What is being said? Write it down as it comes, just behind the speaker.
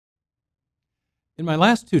In my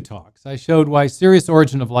last two talks, I showed why serious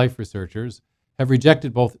origin of life researchers have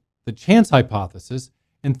rejected both the chance hypothesis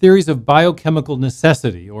and theories of biochemical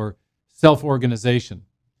necessity or self-organization.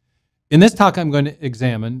 In this talk, I'm going to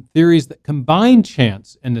examine theories that combine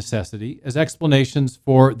chance and necessity as explanations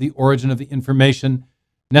for the origin of the information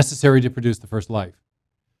necessary to produce the first life.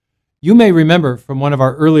 You may remember from one of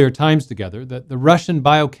our earlier times together that the Russian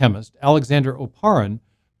biochemist Alexander Oparin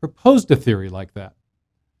proposed a theory like that.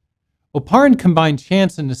 Oparin combined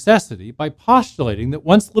chance and necessity by postulating that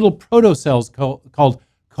once little protocells called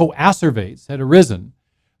coacervates had arisen,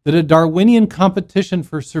 that a Darwinian competition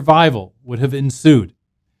for survival would have ensued.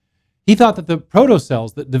 He thought that the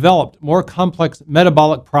protocells that developed more complex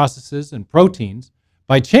metabolic processes and proteins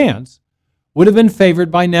by chance would have been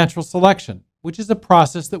favored by natural selection, which is a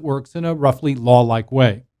process that works in a roughly law-like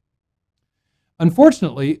way.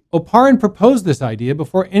 Unfortunately, Oparin proposed this idea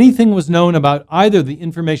before anything was known about either the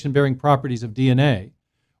information-bearing properties of DNA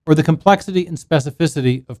or the complexity and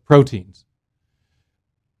specificity of proteins.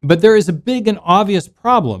 But there is a big and obvious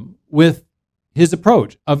problem with his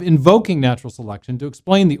approach of invoking natural selection to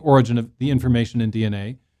explain the origin of the information in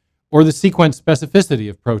DNA or the sequence specificity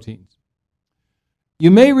of proteins. You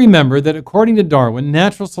may remember that according to Darwin,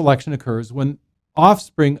 natural selection occurs when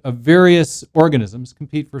offspring of various organisms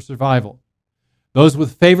compete for survival. Those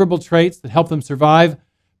with favorable traits that help them survive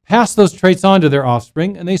pass those traits on to their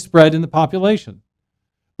offspring, and they spread in the population.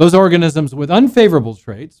 Those organisms with unfavorable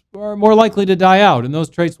traits are more likely to die out, and those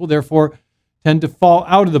traits will therefore tend to fall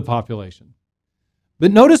out of the population.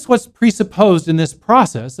 But notice what's presupposed in this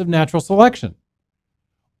process of natural selection: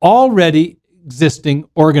 already existing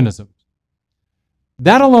organisms.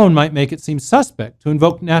 That alone might make it seem suspect to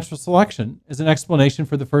invoke natural selection as an explanation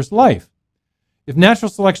for the first life. If natural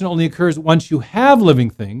selection only occurs once you have living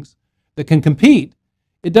things that can compete,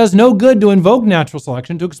 it does no good to invoke natural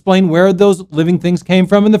selection to explain where those living things came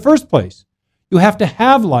from in the first place. You have to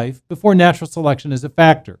have life before natural selection is a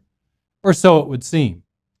factor, or so it would seem.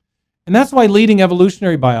 And that's why leading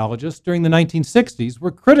evolutionary biologists during the 1960s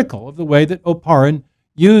were critical of the way that Oparin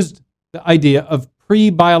used the idea of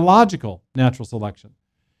pre-biological natural selection.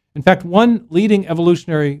 In fact, one leading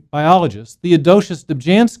evolutionary biologist, Theodosius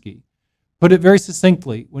Dobzhansky, put it very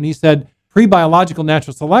succinctly when he said pre-biological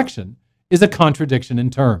natural selection is a contradiction in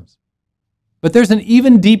terms. But there's an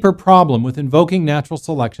even deeper problem with invoking natural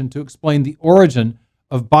selection to explain the origin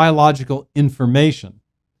of biological information.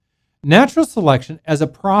 Natural selection as a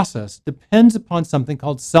process depends upon something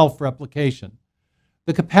called self-replication,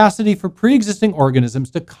 the capacity for pre-existing organisms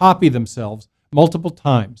to copy themselves multiple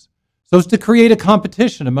times, so as to create a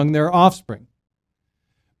competition among their offspring.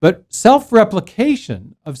 But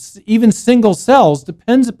self-replication of even single cells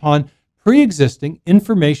depends upon pre-existing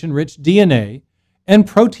information-rich DNA and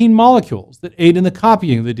protein molecules that aid in the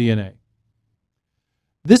copying of the DNA.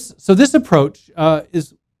 This approach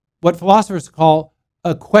is what philosophers call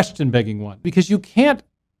a question-begging one, because you can't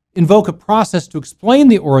invoke a process to explain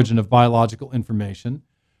the origin of biological information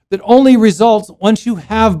that only results once you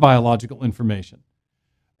have biological information.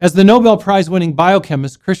 As the Nobel Prize-winning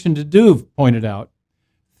biochemist Christian de Duve pointed out,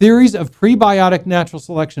 theories of pre-biotic natural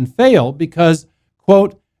selection fail because,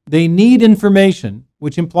 quote, they need information,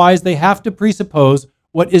 which implies they have to presuppose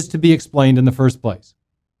what is to be explained in the first place.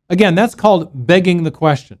 Again, that's called begging the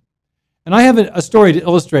question. And I have a story to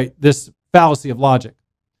illustrate this fallacy of logic.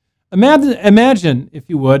 Imagine, if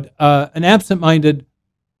you would, an absent-minded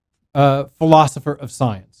philosopher of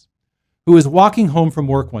science who is walking home from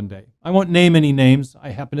work one day. I won't name any names. I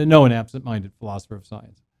happen to know an absent-minded philosopher of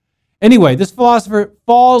science. Anyway, this philosopher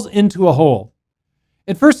falls into a hole.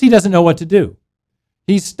 At first, he doesn't know what to do.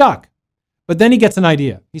 He's stuck. But then he gets an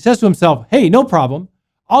idea. He says to himself, hey, no problem.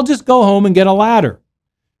 I'll just go home and get a ladder.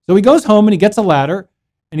 So he goes home and he gets a ladder,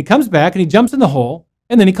 and he comes back and he jumps in the hole,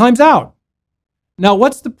 and then he climbs out. Now,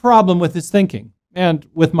 what's the problem with his thinking and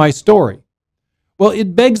with my story? Well,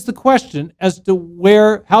 it begs the question as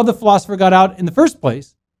to how the philosopher got out in the first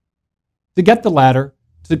place to get the ladder,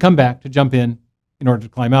 to come back, to jump in order to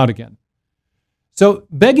climb out again. So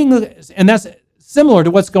and that's similar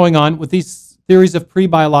to what's going on with these theories of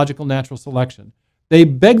pre-biological natural selection. They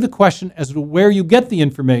beg the question as to where you get the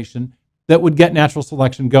information that would get natural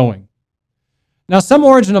selection going. Now, some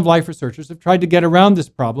origin of life researchers have tried to get around this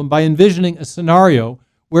problem by envisioning a scenario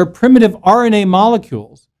where primitive RNA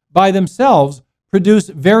molecules by themselves produce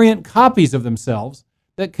variant copies of themselves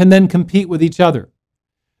that can then compete with each other.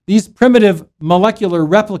 These primitive molecular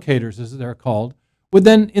replicators, as they're called, would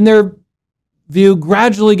then, in their view,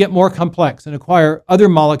 gradually get more complex and acquire other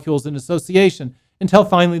molecules in association until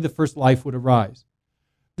finally the first life would arise.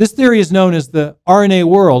 This theory is known as the RNA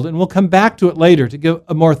world, and we'll come back to it later to give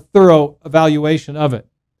a more thorough evaluation of it.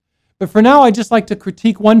 But for now, I'd just like to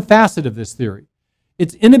critique one facet of this theory: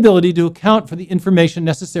 its inability to account for the information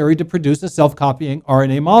necessary to produce a self-copying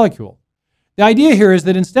RNA molecule. The idea here is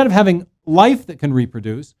that instead of having life that can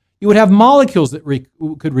reproduce, you would have molecules that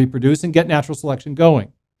could reproduce and get natural selection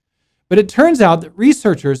going. But it turns out that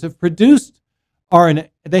researchers have produced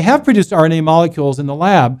RNA molecules in the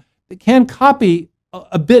lab that can copy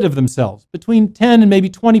a bit of themselves, between 10 and maybe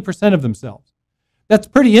 20% of themselves. That's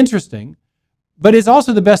pretty interesting, but it's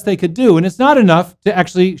also the best they could do, and it's not enough to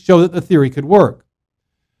actually show that the theory could work.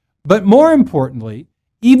 But more importantly,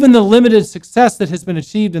 even the limited success that has been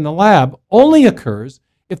achieved in the lab only occurs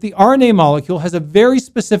if the RNA molecule has a very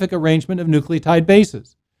specific arrangement of nucleotide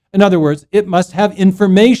bases. In other words, it must have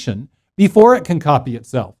information before it can copy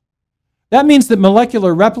itself. That means that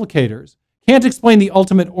molecular replicators can't explain the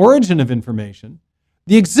ultimate origin of information.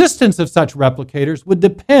 The existence of such replicators would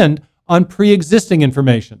depend on pre-existing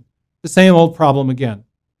information. The same old problem again.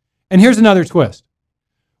 And here's another twist.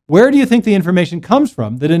 Where do you think the information comes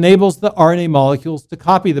from that enables the RNA molecules to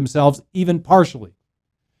copy themselves even partially?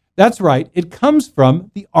 That's right, it comes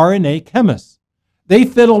from the RNA chemists. They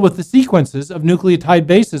fiddle with the sequences of nucleotide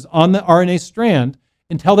bases on the RNA strand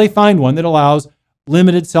until they find one that allows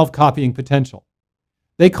limited self-copying potential.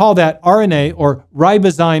 They call that RNA or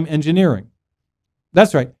ribozyme engineering.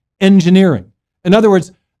 That's right, engineering. In other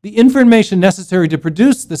words, the information necessary to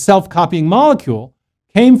produce the self-copying molecule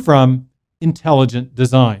came from intelligent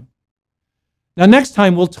design. Now, next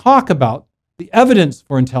time we'll talk about the evidence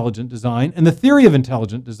for intelligent design and the theory of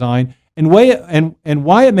intelligent design and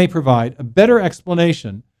why it may provide a better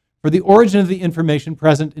explanation for the origin of the information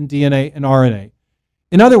present in DNA and RNA.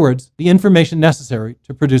 In other words, the information necessary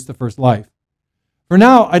to produce the first life. For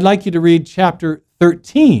now, I'd like you to read chapter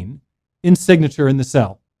 13 in Signature in the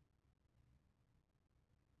Cell.